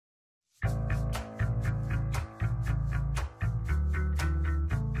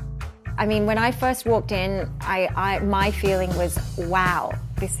I mean, when I first walked in, my feeling was, wow,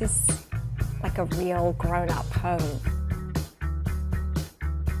 this is like a real grown-up home.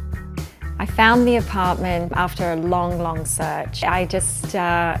 I found the apartment after a long search. I just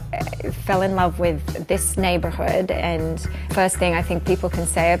fell in love with this neighborhood, and first thing I think people can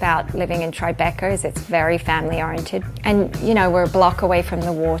say about living in Tribeca is it's very family-oriented. And, you know, we're a block away from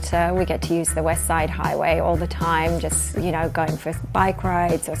the water. We get to use the West Side Highway all the time, just, you know, going for bike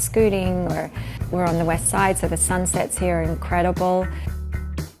rides or scooting, or we're on the West Side, so the sunsets here are incredible.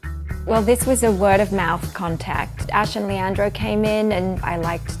 Well, this was a word-of-mouth contact. Ash and Leandro came in and I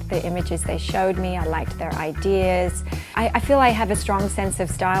liked the images they showed me. I liked their ideas. I feel I have a strong sense of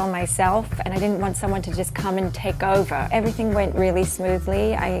style myself, and I didn't want someone to just come and take over. Everything went really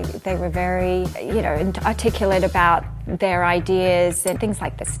smoothly. They were very, you know, articulate about their ideas and things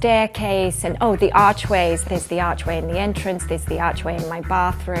like the staircase and, oh, the archways. There's the archway in the entrance, there's the archway in my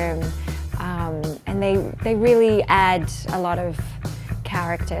bathroom. And they really add a lot of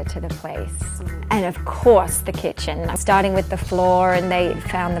character to the place. And of course the kitchen. Starting with the floor, and they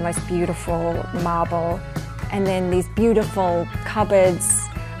found the most beautiful marble, and then these beautiful cupboards,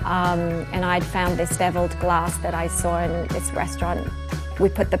 and I'd found this beveled glass that I saw in this restaurant. We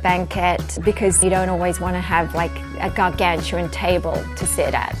put the banquette because you don't always want to have like a gargantuan table to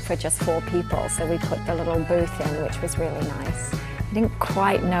sit at for just 4 people, so we put the little booth in, which was really nice. I didn't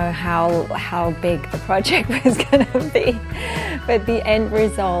quite know how big the project was going to be, but the end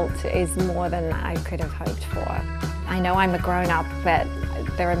result is more than I could have hoped for. I know I'm a grown-up, but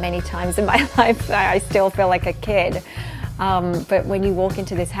there are many times in my life that I still feel like a kid. But when you walk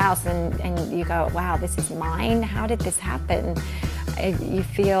into this house and you go, wow, this is mine, how did this happen? You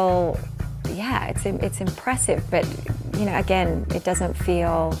feel, yeah, it's impressive, but, you know, again, it doesn't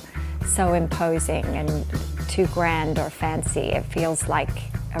feel so imposing and too grand or fancy. It feels like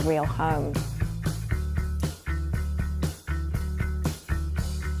a real home.